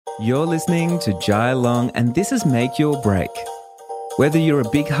You're listening to Jai Long, and this is Make Your Break. Whether you're a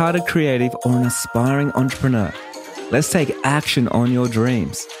big-hearted creative or an aspiring entrepreneur, let's take action on your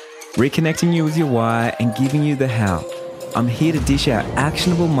dreams, reconnecting you with your why and giving you the how. I'm here to dish out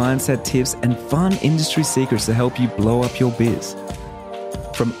actionable mindset tips and fun industry secrets to help you blow up your biz.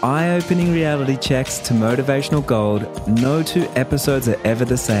 From eye-opening reality checks to motivational gold, no two episodes are ever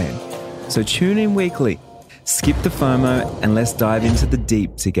the same. So tune in weekly, skip the FOMO, and let's dive into the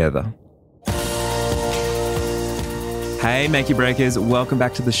deep together. Hey, Make Your Breakers, welcome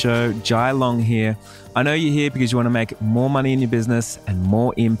back to the show. Jai Long here. I know you're here because you want to make more money in your business and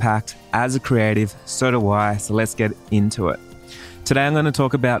more impact as a creative. So do I. So let's get into it. Today, I'm going to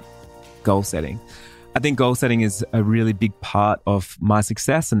talk about goal setting. I think goal setting is a really big part of my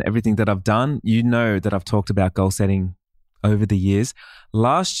success and everything that I've done. You know that I've talked about goal setting over the years.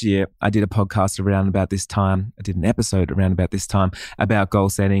 Last year, I did a podcast around about this time. I did an episode around about this time about goal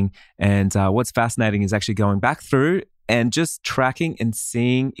setting. And what's fascinating is actually going back through and just tracking and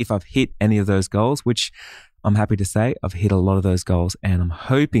seeing if I've hit any of those goals, which I'm happy to say I've hit a lot of those goals, and I'm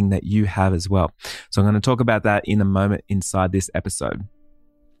hoping that you have as well. So I'm going to talk about that in a moment inside this episode.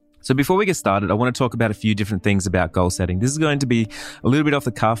 So before we get started, I want to talk about a few different things about goal setting. This is going to be a little bit off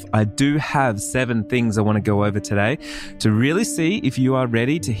the cuff. I do have 7 things I want to go over today to really see if you are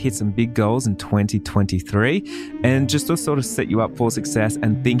ready to hit some big goals in 2023 and just to sort of set you up for success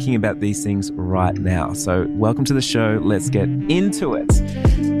and thinking about these things right now. So welcome to the show. Let's get into it.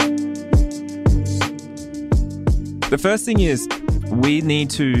 The first thing is we need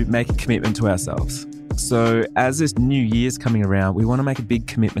to make a commitment to ourselves. So as this new year's coming around, we want to make a big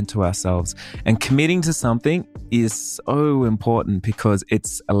commitment to ourselves. And committing to something is so important because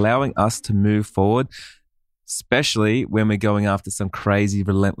it's allowing us to move forward, especially when we're going after some crazy,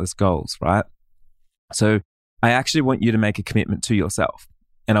 relentless goals, right? So I actually want you to make a commitment to yourself.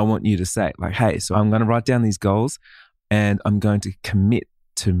 And I want you to say, like, hey, so I'm going to write down these goals and I'm going to commit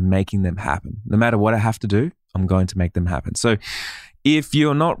to making them happen. No matter what I have to do, I'm going to make them happen. So if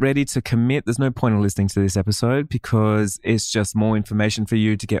you're not ready to commit, there's no point in listening to this episode because it's just more information for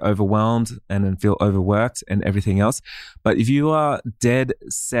you to get overwhelmed and then feel overworked and everything else. But if you are dead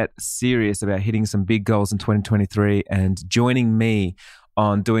set serious about hitting some big goals in 2023 and joining me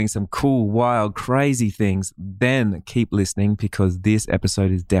on doing some cool, wild, crazy things, then keep listening because this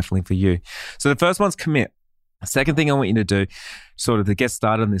episode is definitely for you. So the first one's commit. Second thing I want you to do, sort of to get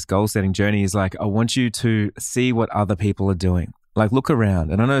started on this goal setting journey, is like I want you to see what other people are doing. Like look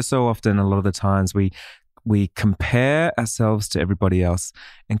around. And I know so often a lot of the times we compare ourselves to everybody else,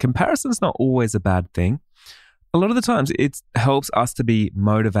 and comparison's not always a bad thing. A lot of the times it helps us to be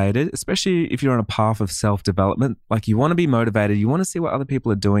motivated, especially if you're on a path of self-development. Like you want to be motivated, you want to see what other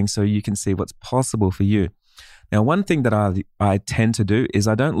people are doing so you can see what's possible for you. Now, one thing that I tend to do is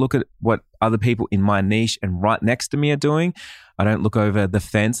I don't look at what other people in my niche and right next to me are doing. I don't look over the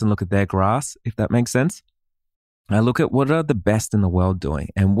fence and look at their grass, if that makes sense. I look at what are the best in the world doing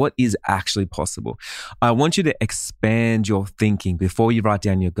and what is actually possible. I want you to expand your thinking before you write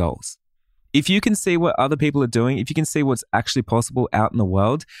down your goals. If you can see what other people are doing, if you can see what's actually possible out in the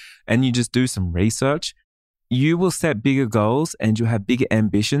world and you just do some research, you will set bigger goals and you'll have bigger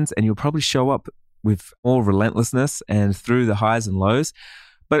ambitions and you'll probably show up with more relentlessness and through the highs and lows.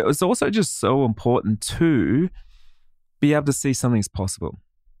 But it's also just so important to be able to see something's possible.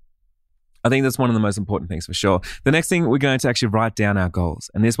 I think that's one of the most important things for sure. The next thing, we're going to actually write down our goals.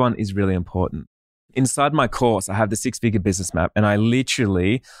 And this one is really important. Inside my course, I have the 6-figure business map, and I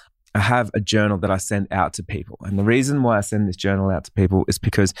have a journal that I send out to people. And the reason why I send this journal out to people is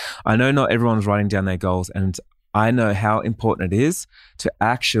because I know not everyone's writing down their goals, and I know how important it is to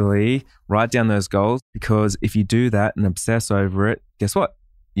actually write down those goals, because if you do that and obsess over it, guess what?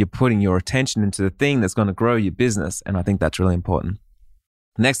 You're putting your attention into the thing that's going to grow your business. And I think that's really important.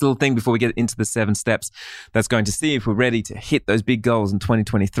 Next little thing before we get into the 7 steps that's going to see if we're ready to hit those big goals in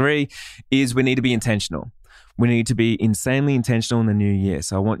 2023 is we need to be intentional. We need to be insanely intentional in the new year.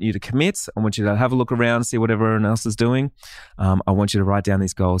 So I want you to commit. I want you to have a look around, see what everyone else is doing. I want you to write down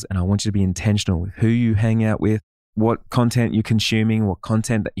these goals, and I want you to be intentional with who you hang out with, what content you're consuming, what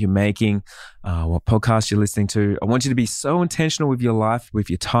content that you're making, what podcasts you're listening to. I want you to be so intentional with your life, with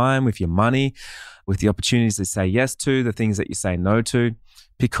your time, with your money, with the opportunities to say yes to, the things that you say no to,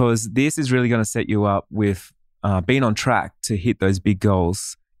 because this is really going to set you up with being on track to hit those big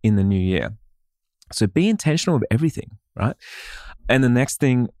goals in the new year. So be intentional with everything, right? And the next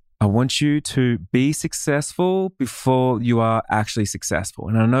thing, I want you to be successful before you are actually successful.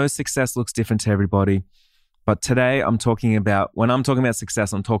 And I know success looks different to everybody, but today when I'm talking about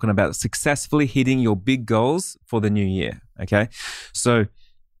success, I'm talking about successfully hitting your big goals for the new year, okay? So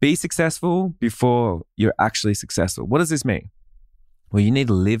Be successful before you're actually successful. What does this mean? Well, you need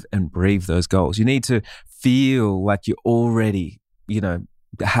to live and breathe those goals. You need to feel like you already,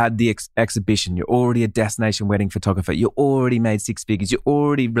 had the exhibition. You're already a destination wedding photographer. You already made 6 figures. You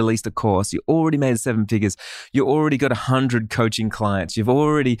already released a course. You already made 7 figures. You already got 100 coaching clients. You've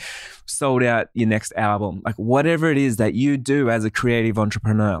already sold out your next album. Like whatever it is that you do as a creative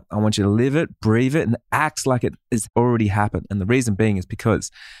entrepreneur, I want you to live it, breathe it, and act like it has already happened. And the reason being is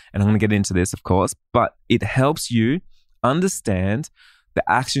because, and I'm going to get into this, of course, but it helps you understand the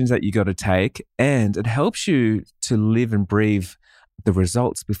actions that you got to take, and it helps you to live and breathe the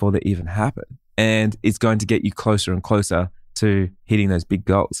results before they even happen. And it's going to get you closer and closer to hitting those big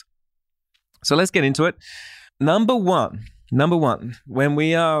goals. So let's get into it. Number one, when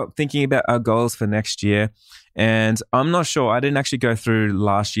we are thinking about our goals for next year, and I'm not sure, I didn't actually go through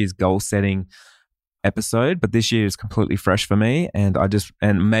last year's goal setting episode, but this year is completely fresh for me, and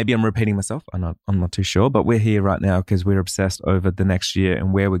maybe I'm repeating myself. I'm not too sure, but we're here right now because we're obsessed over the next year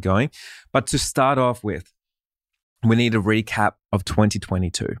and where we're going. But to start off with, we need a recap of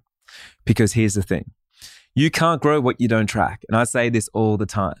 2022, because here's the thing. You can't grow what you don't track. And I say this all the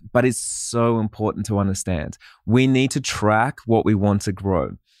time, but it's so important to understand. We need to track what we want to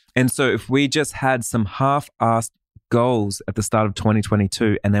grow. And so if we just had some half-assed goals at the start of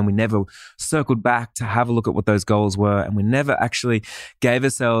 2022, and then we never circled back to have a look at what those goals were, and we never actually gave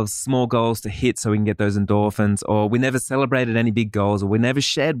ourselves small goals to hit so we can get those endorphins, or we never celebrated any big goals, or we never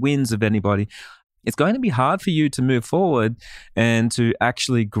shared wins with anybody, it's going to be hard for you to move forward and to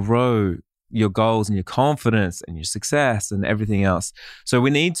actually grow your goals and your confidence and your success and everything else. So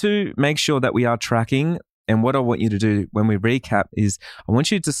we need to make sure that we are tracking. And what I want you to do when we recap is I want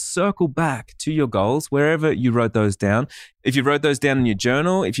you to circle back to your goals wherever you wrote those down. If you wrote those down in your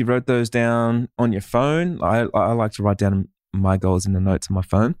journal, if you wrote those down on your phone, I like to write down my goals in the notes on my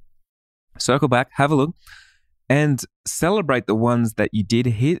phone. Circle back, have a look, and celebrate the ones that you did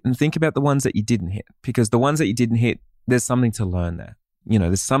hit, and think about the ones that you didn't hit, because the ones that you didn't hit, there's something to learn there.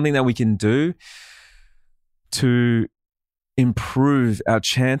 There's something that we can do to improve our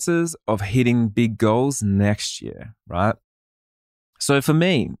chances of hitting big goals next year, right? So for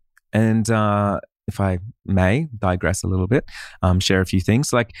me, and if I may digress a little bit, share a few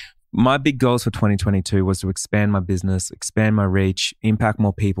things. Like my big goals for 2022 was to expand my business, expand my reach, impact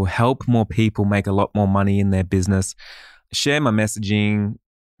more people, help more people make a lot more money in their business, share my messaging.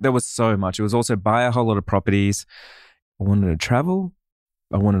 There was so much. It was also buy a whole lot of properties. I wanted to travel.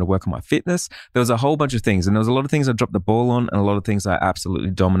 I wanted to work on my fitness. There was a whole bunch of things, and there was a lot of things I dropped the ball on, and a lot of things I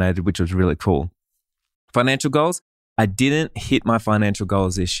absolutely dominated, which was really cool. Financial goals. I didn't hit my financial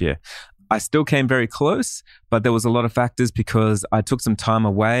goals this year. I still came very close, but there was a lot of factors because I took some time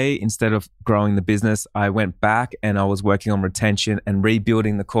away. Instead of growing the business, I went back and I was working on retention and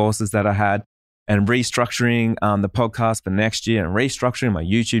rebuilding the courses that I had, and restructuring the podcast for next year, and restructuring my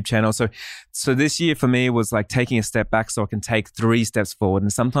YouTube channel. So this year for me was like taking a step back so I can take 3 steps forward.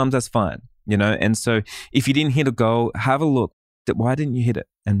 And sometimes that's fine, And so if you didn't hit a goal, have a look. Why didn't you hit it?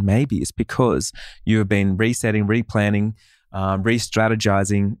 And maybe it's because you have been resetting, replanning,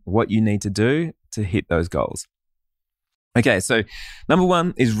 re-strategizing what you need to do to hit those goals. Okay, so number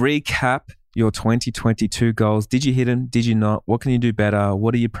 1 is recap your 2022 goals. Did you hit them? Did you not? What can you do better?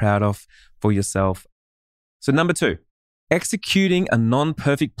 What are you proud of for yourself? So number 2, executing a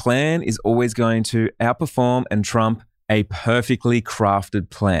non-perfect plan is always going to outperform and trump a perfectly crafted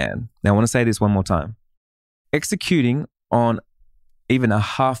plan. Now I want to say this one more time. Executing on even a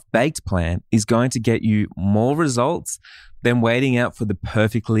half-baked plan is going to get you more results than waiting out for the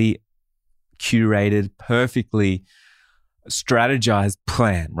perfectly curated, perfectly strategized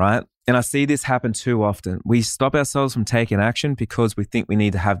plan, right? And I see this happen too often. We stop ourselves from taking action because we think we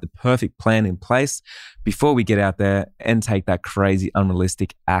need to have the perfect plan in place before we get out there and take that crazy,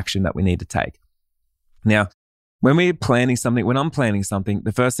 unrealistic action that we need to take. Now, when I'm planning something,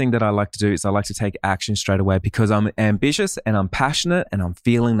 the first thing that I like to do is I like to take action straight away, because I'm ambitious and I'm passionate and I'm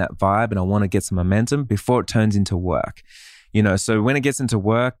feeling that vibe and I want to get some momentum before it turns into work. So when it gets into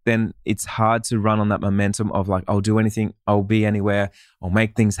work, then it's hard to run on that momentum of like, I'll do anything, I'll be anywhere, I'll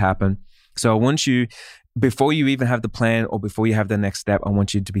make things happen. So I want you, before you even have the plan or before you have the next step, I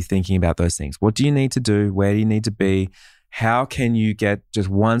want you to be thinking about those things. What do you need to do? Where do you need to be? How can you get just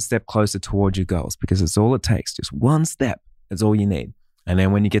one step closer towards your goals? Because it's all it takes. Just one step. That's all you need. And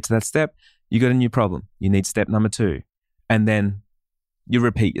then when you get to that step, you got a new problem. You need step number 2. And then you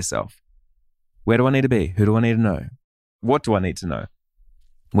repeat yourself. Where do I need to be? Who do I need to know? What do I need to know?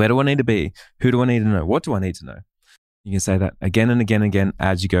 Where do I need to be? Who do I need to know? What do I need to know? You can say that again and again and again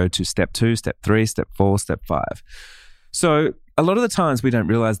as you go to step 2, step 3, step 4, step 5. So A lot of the times we don't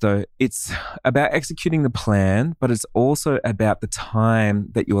realize though, it's about executing the plan, but it's also about the time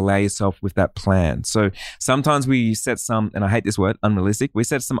that you allow yourself with that plan. So sometimes we set some, and I hate this word, unrealistic. We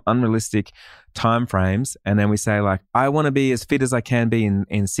set some unrealistic time frames and then we say like, I want to be as fit as I can be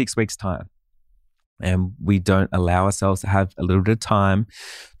in 6 weeks time. And we don't allow ourselves to have a little bit of time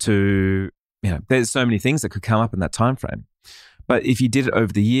to, there's so many things that could come up in that time frame. But if you did it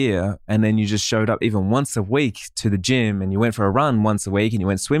over the year and then you just showed up even once a week to the gym and you went for a run once a week and you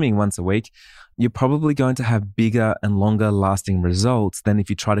went swimming once a week, you're probably going to have bigger and longer lasting results than if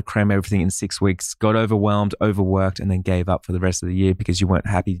you try to cram everything in 6 weeks, got overwhelmed, overworked, and then gave up for the rest of the year because you weren't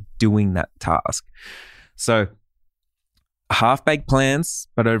happy doing that task. So half-baked plans,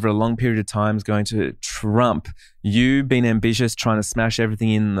 but over a long period of time is going to trump you being ambitious, trying to smash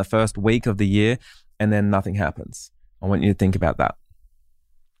everything in the first week of the year, and then nothing happens. I want you to think about that.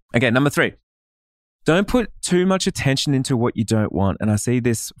 Okay, number 3, don't put too much attention into what you don't want. And I see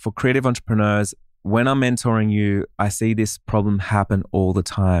this for creative entrepreneurs. When I'm mentoring you, I see this problem happen all the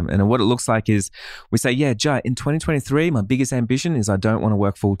time. And what it looks like is we say, yeah, Jai, in 2023, my biggest ambition is I don't want to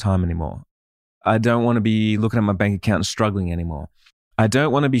work full-time anymore. I don't want to be looking at my bank account and struggling anymore. I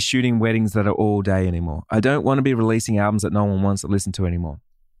don't want to be shooting weddings that are all day anymore. I don't want to be releasing albums that no one wants to listen to anymore.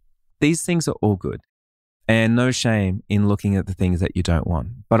 These things are all good. And no shame in looking at the things that you don't want.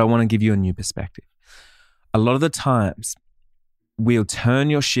 But I want to give you a new perspective. A lot of the times, we'll turn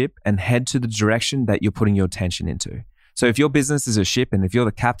your ship and head to the direction that you're putting your attention into. So if your business is a ship and if you're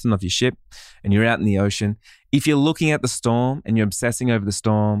the captain of your ship and you're out in the ocean, if you're looking at the storm and you're obsessing over the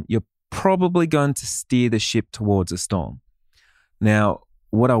storm, you're probably going to steer the ship towards a storm. Now,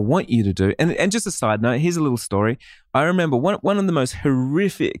 what I want you to do, and just a side note, here's a little story. I remember one of the most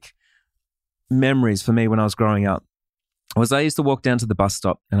horrific memories for me when I was growing up was I used to walk down to the bus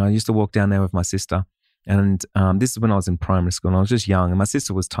stop and I used to walk down there with my sister. And this is when I was in primary school and I was just young and my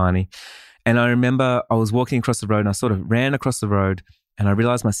sister was tiny. And I remember I was walking across the road and I sort of ran across the road and I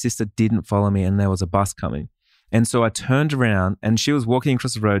realized my sister didn't follow me and there was a bus coming. And so I turned around and she was walking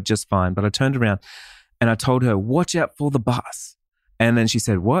across the road just fine. But I turned around and I told her, watch out for the bus. And then she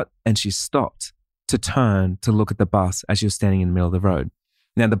said, what? And she stopped to turn to look at the bus as she was standing in the middle of the road.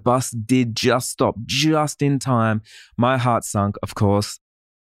 Now, the bus did just stop just in time. My heart sunk, of course.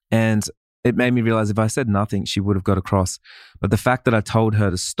 And it made me realize if I said nothing, she would have got across. But the fact that I told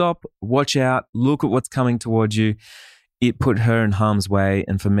her to stop, watch out, look at what's coming towards you, it put her in harm's way.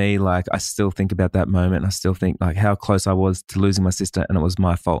 And for me, like, I still think about that moment. I still think like how close I was to losing my sister and it was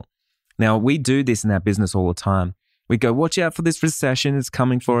my fault. Now, we do this in our business all the time. We go, watch out for this recession, it's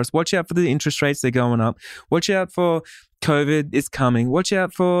coming for us. Watch out for the interest rates, they're going up. Watch out for COVID, it's coming. Watch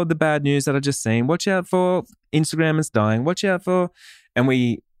out for the bad news that I just seen. Watch out for Instagram is dying. Watch out for, and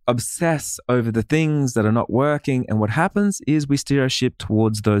we obsess over the things that are not working. And what happens is we steer our ship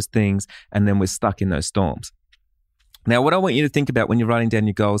towards those things and then we're stuck in those storms. Now, what I want you to think about when you're writing down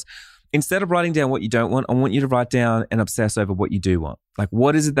your goals, instead of writing down what you don't want, I want you to write down and obsess over what you do want. Like,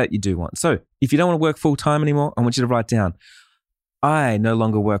 what is it that you do want? So if you don't want to work full time anymore, I want you to write down, I no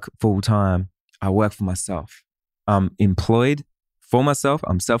longer work full time. I work for myself. I'm employed for myself.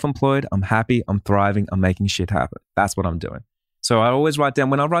 I'm self-employed. I'm happy. I'm thriving. I'm making shit happen. That's what I'm doing. So I always write down,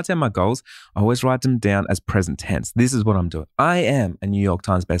 when I write down my goals, I always write them down as present tense. This is what I'm doing. I am a New York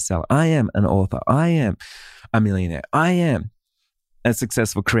Times bestseller. I am an author. I am a millionaire. I am a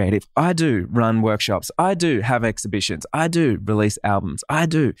successful creative. I do run workshops. I do have exhibitions. I do release albums. I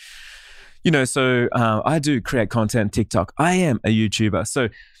do, I do create content, TikTok. I am a YouTuber. So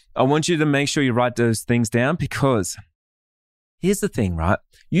I want you to make sure you write those things down because here's the thing, right?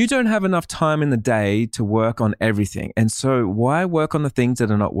 You don't have enough time in the day to work on everything. And so why work on the things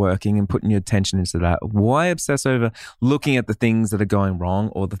that are not working and putting your attention into that? Why obsess over looking at the things that are going wrong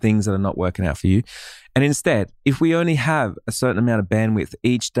or the things that are not working out for you? And instead, if we only have a certain amount of bandwidth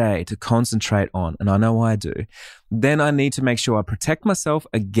each day to concentrate on, and I know I do, then I need to make sure I protect myself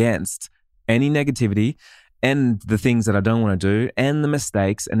against any negativity and the things that I don't want to do and the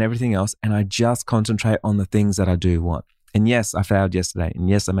mistakes and everything else. And I just concentrate on the things that I do want. And yes, I failed yesterday. And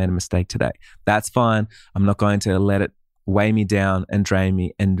yes, I made a mistake today. That's fine. I'm not going to let it weigh me down and drain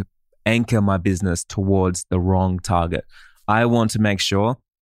me and anchor my business towards the wrong target. I want to make sure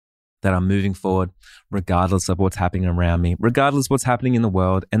that I'm moving forward regardless of what's happening around me, regardless of what's happening in the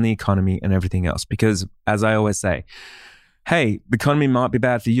world and the economy and everything else. Because as I always say, hey, the economy might be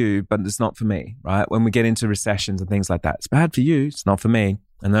bad for you, but it's not for me, right? When we get into recessions and things like that, it's bad for you. It's not for me.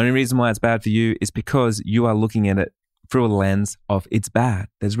 And the only reason why it's bad for you is because you are looking at it through a lens of it's bad.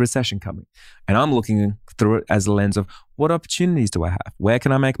 There's a recession coming. And I'm looking through it as a lens of what opportunities do I have? Where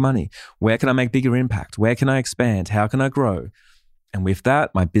can I make money? Where can I make bigger impact? Where can I expand? How can I grow? And with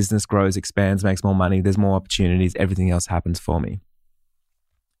that, my business grows, expands, makes more money. There's more opportunities. Everything else happens for me.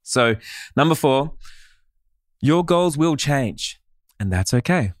 So number 4, your goals will change, and that's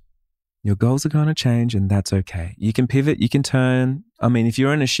okay. Your goals are going to change, and that's okay. You can pivot, you can turn. I mean, if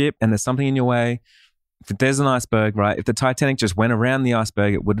you're in a ship and there's something in your way, if there's an iceberg, right? If the Titanic just went around the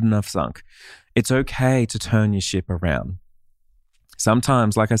iceberg, it wouldn't have sunk. It's okay to turn your ship around.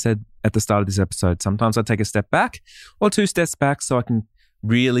 Sometimes, like I said at the start of this episode, sometimes I take a step back or 2 steps back so I can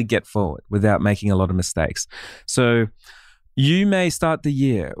really get forward without making a lot of mistakes. So you may start the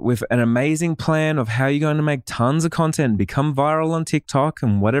year with an amazing plan of how you're going to make tons of content, become viral on TikTok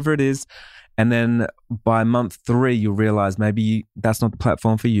and whatever it is. And then by month 3, you'll realize maybe that's not the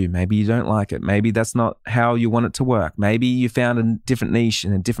platform for you. Maybe you don't like it. Maybe that's not how you want it to work. Maybe you found a different niche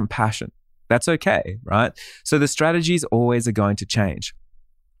and a different passion. That's okay, right? So the strategies always are going to change.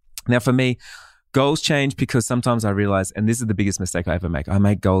 Now for me, goals change because sometimes I realize, and this is the biggest mistake I ever make, I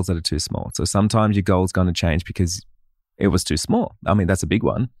make goals that are too small. So sometimes your goal's going to change because it was too small. I mean, that's a big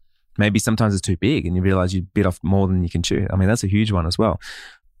one. Maybe sometimes it's too big and you realize you bit off more than you can chew. I mean, that's a huge one as well.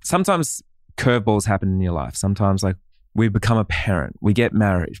 Sometimes curveballs happen in your life. Sometimes like we become a parent, we get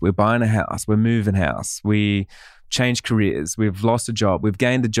married, we're buying a house, we're moving house, we change careers, we've lost a job, we've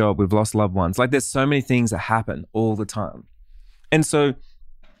gained a job, we've lost loved ones. Like there's so many things that happen all the time. And so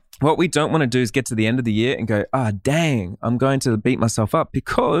what we don't want to do is get to the end of the year and go, dang, I'm going to beat myself up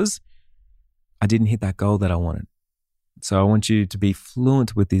because I didn't hit that goal that I wanted. So I want you to be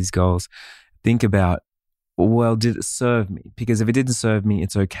fluent with these goals. Think about, well, did it serve me? Because if it didn't serve me,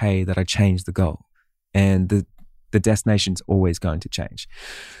 it's okay that I changed the goal. And the destination's always going to change.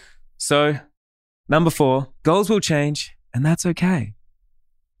 So number 4, goals will change, and that's okay.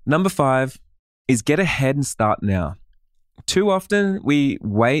 Number 5 is get ahead and start now. Too often we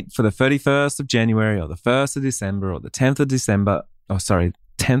wait for the 31st of January or the 1st of December or the 10th of December,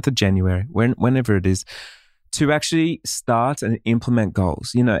 10th of January, whenever it is, to actually start and implement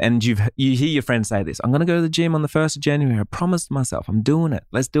goals, and you hear your friends say this, I'm going to go to the gym on the 1st of January. I promised myself I'm doing it.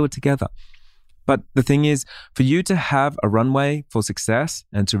 Let's do it together. But the thing is, for you to have a runway for success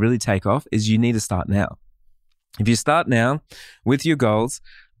and to really take off is you need to start now. If you start now with your goals,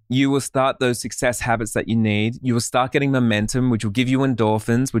 you will start those success habits that you need. You will start getting momentum, which will give you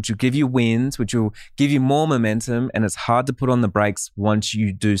endorphins, which will give you wins, which will give you more momentum. And it's hard to put on the brakes once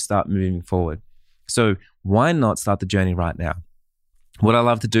you do start moving forward. So why not start the journey right now? What I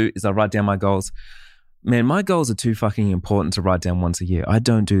love to do is I write down my goals. Man, my goals are too fucking important to write down once a year. I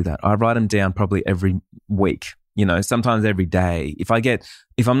don't do that. I write them down probably every week, sometimes every day.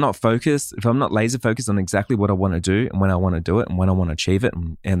 If I'm not focused, if I'm not laser focused on exactly what I want to do and when I want to do it and when I want to achieve it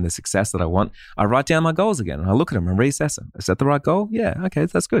and the success that I want, I write down my goals again and I look at them and reassess them. Is that the right goal? Yeah, okay,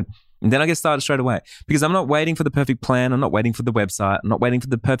 that's good. And then I get started straight away because I'm not waiting for the perfect plan. I'm not waiting for the website. I'm not waiting for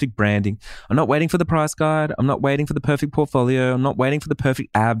the perfect branding. I'm not waiting for the price guide. I'm not waiting for the perfect portfolio. I'm not waiting for the perfect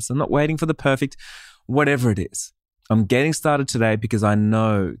abs. I'm not waiting for the perfect whatever it is. I'm getting started today because I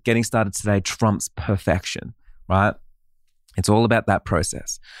know getting started today trumps perfection, right? It's all about that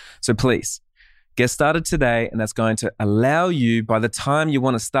process. So please get started today, and that's going to allow you, by the time you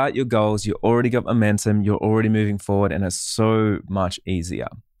want to start your goals, you already got momentum, you're already moving forward, and it's so much easier.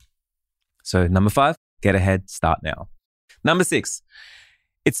 So number 5, get ahead, start now. Number 6,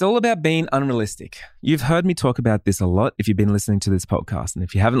 it's all about being unrealistic. You've heard me talk about this a lot if you've been listening to this podcast. And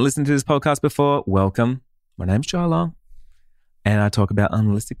if you haven't listened to this podcast before, welcome. My name's Joe Long, and I talk about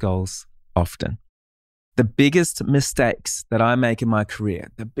unrealistic goals often. The biggest mistakes that I make in my career,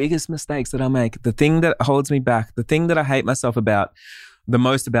 the thing that holds me back, the thing that I hate myself about, the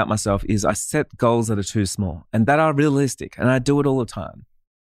most about myself is I set goals that are too small and that are realistic. And I do it all the time.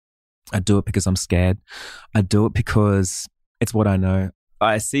 I do it because I'm scared. I do it because it's what I know.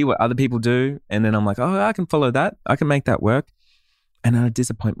 I see what other people do and then I'm like, oh, I can follow that. I can make that work. And then I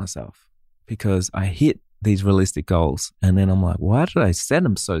disappoint myself because I hit these realistic goals. And then I'm like, why did I set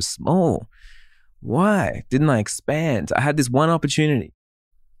them so small? Why didn't I expand? I had this one opportunity,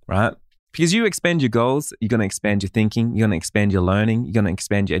 right? Because you expand your goals, you're going to expand your thinking, you're going to expand your learning, you're going to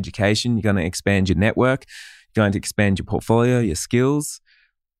expand your education, you're going to expand your network, you're going to expand your portfolio, your skills.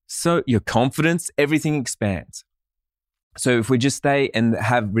 So your confidence, everything expands. So if we just stay and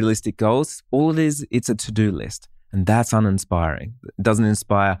have realistic goals, all it is, it's a to-do list. And that's uninspiring. It doesn't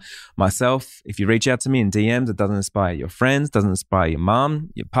inspire myself. If you reach out to me in DMs, it doesn't inspire your friends, doesn't inspire your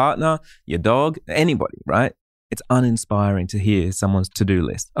mom, your partner, your dog, anybody, right? It's uninspiring to hear someone's to-do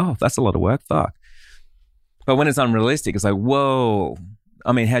list. Oh, that's a lot of work. Fuck. But when it's unrealistic, it's like, whoa.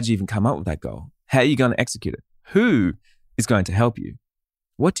 I mean, how'd you even come up with that goal? How are you going to execute it? Who is going to help you?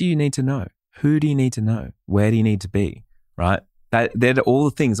 What do you need to know? Who do you need to know? Where do you need to be, right? They're all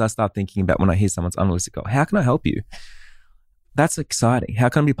the things I start thinking about when I hear someone's unrealistic goal. How can I help you? That's exciting. How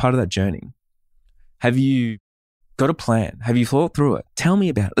can I be part of that journey? Have you got a plan? Have you thought through it? Tell me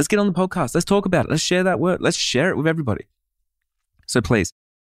about it. Let's get on the podcast. Let's talk about it. Let's share that word. Let's share it with everybody. So please,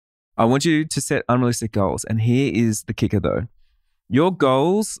 I want you to set unrealistic goals. And here is the kicker though. Your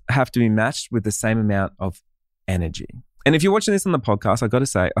goals have to be matched with the same amount of energy. And if you're watching this on the podcast,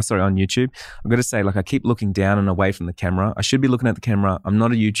 on YouTube, I've got to say, like, I keep looking down and away from the camera. I should be looking at the camera. I'm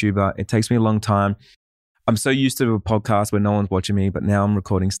not a YouTuber. It takes me a long time. I'm so used to a podcast where no one's watching me, but now I'm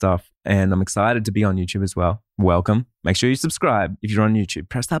recording stuff and I'm excited to be on YouTube as well. Welcome. Make sure you subscribe if you're on YouTube.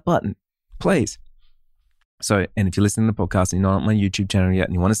 Press that button, please. So, and if you're listening to the podcast and you're not on my YouTube channel yet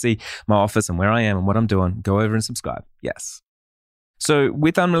and you want to see my office and where I am and what I'm doing, go over and subscribe. Yes. So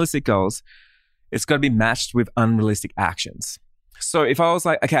with unrealistic goals, it's got to be matched with unrealistic actions. So if I was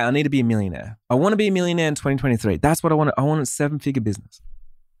like, okay, I need to be a millionaire. I want to be a millionaire in 2023. That's what I want. I want a 7-figure business.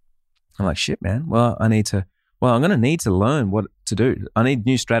 I'm like, shit, man. Well, I'm going to need to learn what to do. I need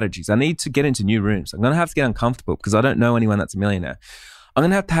new strategies. I need to get into new rooms. I'm going to have to get uncomfortable because I don't know anyone that's a millionaire. I'm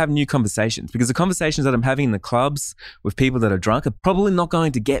going to have new conversations because the conversations that I'm having in the clubs with people that are drunk are probably not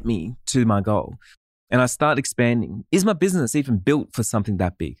going to get me to my goal. And I start expanding. Is my business even built for something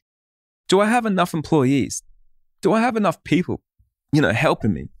that big? Do I have enough employees? Do I have enough people,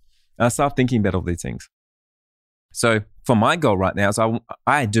 helping me? And I start thinking about all these things. So for my goal right now,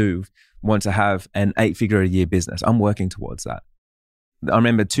 I do want to have an 8-figure a year business. I'm working towards that. I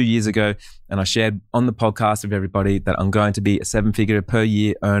remember 2 years ago, and I shared on the podcast with everybody that I'm going to be a 7-figure per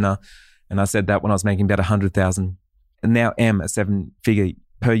year earner. And I said that when I was making about 100,000, and now am a 7-figure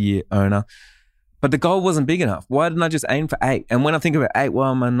per year earner. But the goal wasn't big enough. Why didn't I just aim for 8? And when I think about 8, why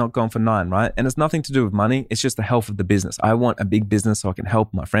am I not going for 9, right? And it's nothing to do with money. It's just the health of the business. I want a big business so I can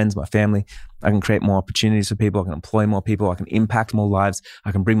help my friends, my family. I can create more opportunities for people. I can employ more people. I can impact more lives.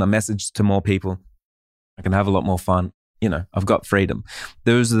 I can bring my message to more people. I can have a lot more fun. I've got freedom.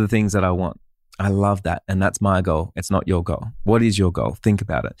 Those are the things that I want. I love that. And that's my goal. It's not your goal. What is your goal? Think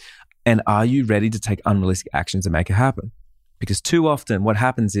about it. And are you ready to take unrealistic actions and make it happen? Because too often what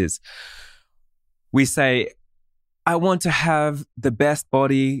happens is, we say, I want to have the best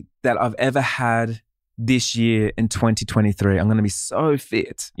body that I've ever had this year in 2023. I'm going to be so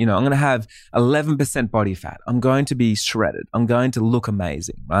fit. I'm going to have 11% body fat. I'm going to be shredded. I'm going to look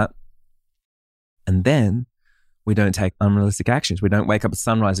amazing, right? And then we don't take unrealistic actions. We don't wake up at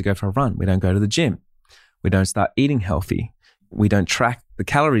sunrise and go for a run. We don't go to the gym. We don't start eating healthy. We don't track the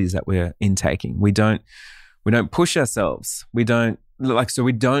calories that we're intaking. We don't push ourselves. We don't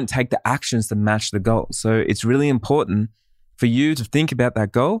take the actions to match the goal. So it's really important for you to think about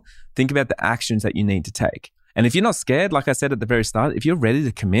that goal, think about the actions that you need to take. And if you're not scared, like I said at the very start, if you're ready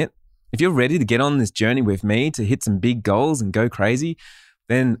to commit, if you're ready to get on this journey with me to hit some big goals and go crazy,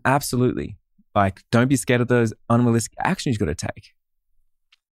 then absolutely, don't be scared of those unrealistic actions you've got to take.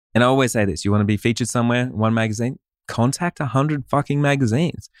 And I always say this, you want to be featured somewhere, one magazine, contact 100 fucking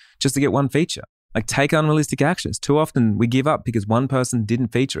magazines just to get one feature. Take unrealistic actions. Too often we give up because one person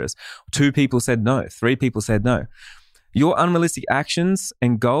didn't feature us. 2 people said no. 3 people said no. Your unrealistic actions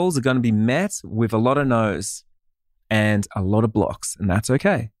and goals are going to be met with a lot of no's and a lot of blocks. And that's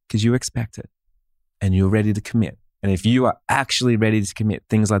okay because you expect it and you're ready to commit. And if you are actually ready to commit,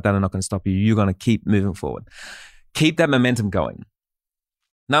 things like that are not going to stop you. You're going to keep moving forward. Keep that momentum going.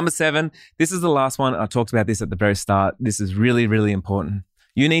 Number 7, this is the last one. I talked about this at the very start. This is really, really important.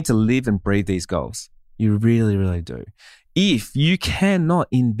 You need to live and breathe these goals. You really, really do. If you cannot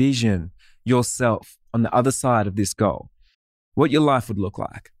envision yourself on the other side of this goal, what your life would look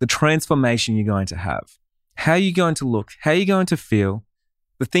like, the transformation you're going to have, how you're going to look, how you're going to feel,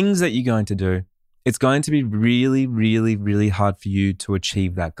 the things that you're going to do, it's going to be really, really, really hard for you to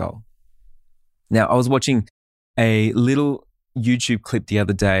achieve that goal. Now, I was watching a little YouTube clip the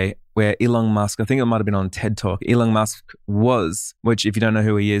other day where Elon Musk, I think it might have been on TED Talk, Elon Musk was, which if you don't know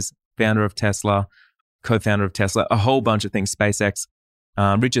who he is, founder of Tesla, co-founder of Tesla, a whole bunch of things, SpaceX,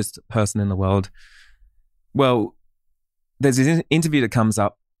 richest person in the world. Well, there's this interview that comes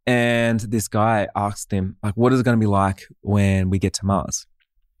up and this guy asked him, what is it going to be like when we get to Mars?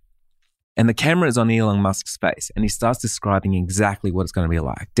 And the camera is on Elon Musk's face and he starts describing exactly what it's going to be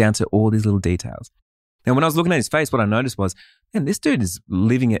like, down to all these little details. And when I was looking at his face, what I noticed was, man, this dude is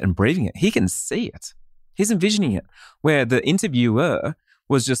living it and breathing it. He can see it. He's envisioning it. Where the interviewer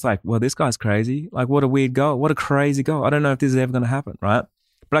was just like, well, this guy's crazy. What a weird goal. What a crazy goal. I don't know if this is ever going to happen, right?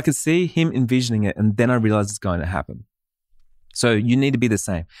 But I could see him envisioning it and then I realized it's going to happen. So you need to be the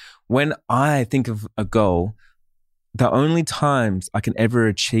same. When I think of a goal, the only times I can ever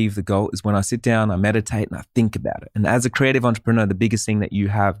achieve the goal is when I sit down, I meditate, and I think about it. And as a creative entrepreneur, the biggest thing that you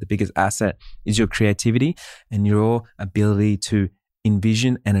have, the biggest asset is your creativity and your ability to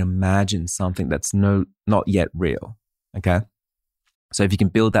envision and imagine something that's not yet real. Okay. So if you can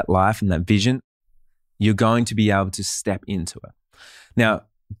build that life and that vision, you're going to be able to step into it. Now,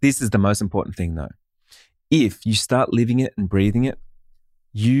 this is the most important thing though. If you start living it and breathing it,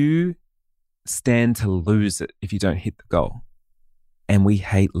 you stand to lose it if you don't hit the goal. And we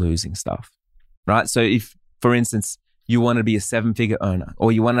hate losing stuff, right? So if, for instance, you want to be a 7-figure earner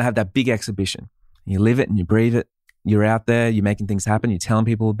or you want to have that big exhibition, you live it and you breathe it, you're out there, you're making things happen, you're telling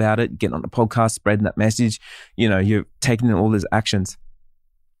people about it, you're getting on the podcast, spreading that message, you're taking in all those actions.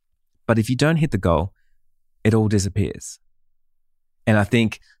 But if you don't hit the goal, it all disappears. And I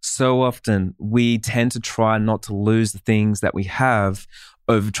think so often we tend to try not to lose the things that we have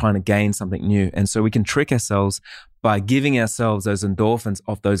over trying to gain something new. And so we can trick ourselves by giving ourselves those endorphins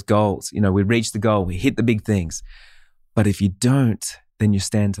of those goals. We reach the goal, we hit the big things. But if you don't, then you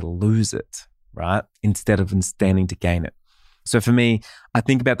stand to lose it, right? Instead of standing to gain it. So for me, I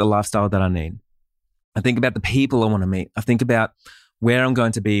think about the lifestyle that I need. I think about the people I want to meet. I think about where I'm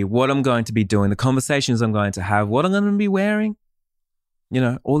going to be, what I'm going to be doing, the conversations I'm going to have, what I'm going to be wearing.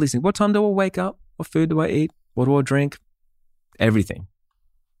 All these things. What time do I wake up? What food do I eat? What do I drink? Everything.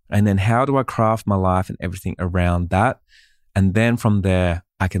 And then how do I craft my life and everything around that? And then from there,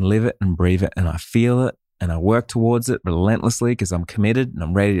 I can live it and breathe it and I feel it and I work towards it relentlessly because I'm committed and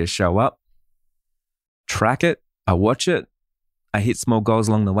I'm ready to show up. Track it. I watch it. I hit small goals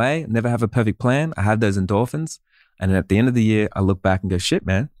along the way. Never have a perfect plan. I have those endorphins. And at the end of the year, I look back and go, shit,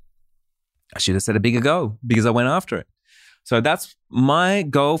 man, I should have set a bigger goal because I went after it. So that's my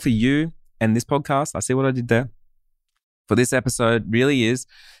goal for you and this podcast. I see what I did there. For this episode really is,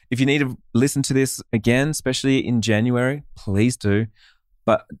 if you need to listen to this again, especially in January, please do.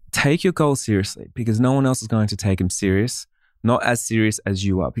 But take your goals seriously because no one else is going to take them serious, not as serious as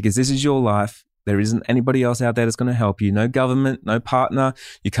you are, because this is your life. There isn't anybody else out there that's going to help you. No government, no partner.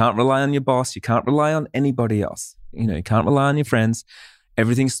 You can't rely on your boss. You can't rely on anybody else. You can't rely on your friends.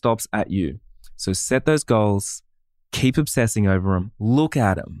 Everything stops at you. So set those goals. Keep obsessing over them. Look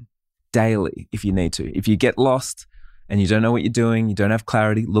at them daily if you need to. If you get lost and you don't know what you're doing, you don't have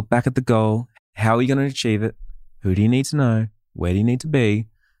clarity, look back at the goal. How are you going to achieve it? Who do you need to know? Where do you need to be?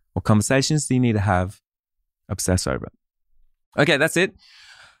 What conversations do you need to have? Obsess over it. Okay, that's it.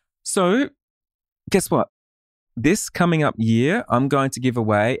 So guess what? This coming up year, I'm going to give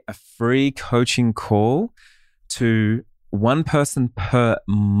away a free coaching call to one person per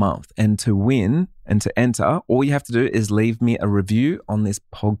month. And to win and to enter, all you have to do is leave me a review on this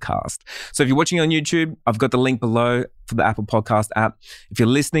podcast. So if you're watching on YouTube, I've got the link below for the Apple Podcast app. If you're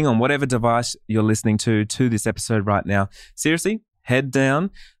listening on whatever device you're listening to this episode right now, seriously, head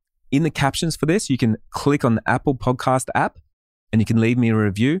down. In the captions for this, you can click on the Apple Podcast app and you can leave me a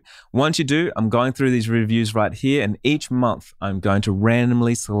review. Once you do, I'm going through these reviews right here. And each month, I'm going to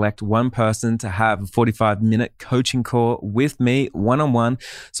randomly select one person to have a 45-minute coaching call with me one-on-one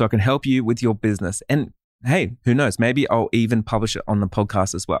so I can help you with your business. And hey, who knows? Maybe I'll even publish it on the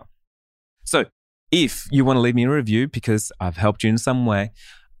podcast as well. So if you want to leave me a review because I've helped you in some way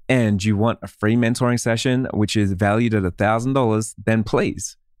and you want a free mentoring session, which is valued at $1,000, then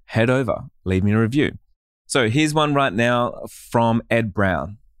please head over, leave me a review. So here's one right now from Ed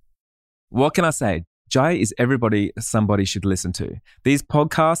Brown. What can I say? Jai is everybody somebody should listen to. These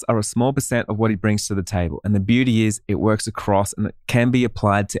podcasts are a small percent of what he brings to the table. And the beauty is it works across and it can be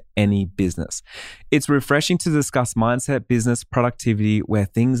applied to any business. It's refreshing to discuss mindset, business, productivity, where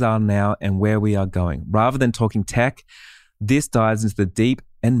things are now and where we are going. Rather than talking tech, this dives into the deep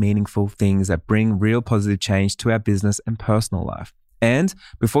and meaningful things that bring real positive change to our business and personal life. And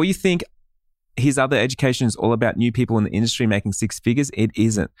before you think his other education is all about new people in the industry making six figures, it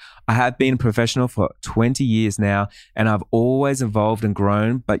isn't. I have been a professional for 20 years now and I've always evolved and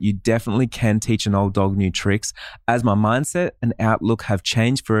grown, but you definitely can teach an old dog new tricks as my mindset and outlook have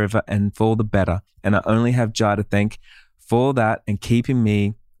changed forever and for the better. And I only have Jai to thank for that and keeping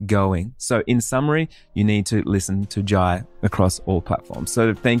me going. So in summary, you need to listen to Jai across all platforms.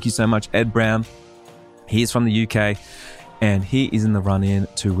 So thank you so much, Ed Brown. He's from the UK. And he is in the run-in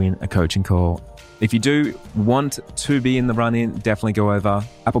to win a coaching call. If you do want to be in the run-in, definitely go over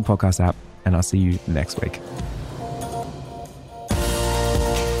Apple Podcast app, and I'll see you next week.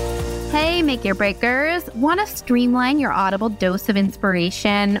 Hey, Make Your Breakers. Want to streamline your audible dose of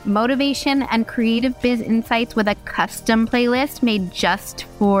inspiration, motivation, and creative biz insights with a custom playlist made just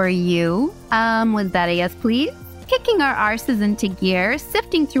for you? Was that a yes, please? Kicking our arses into gear,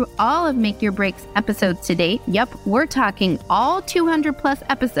 sifting through all of Make Your Breaks episodes to date. Yep, we're talking all 200 plus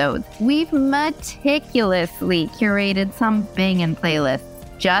episodes. We've meticulously curated some bangin' playlists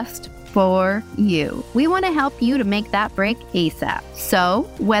just for you. We want to help you to make that break ASAP. So,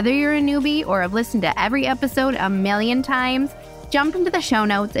 whether you're a newbie or have listened to every episode a million times, jump into the show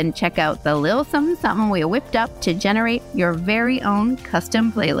notes and check out the little something we whipped up to generate your very own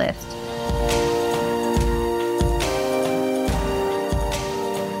custom playlist.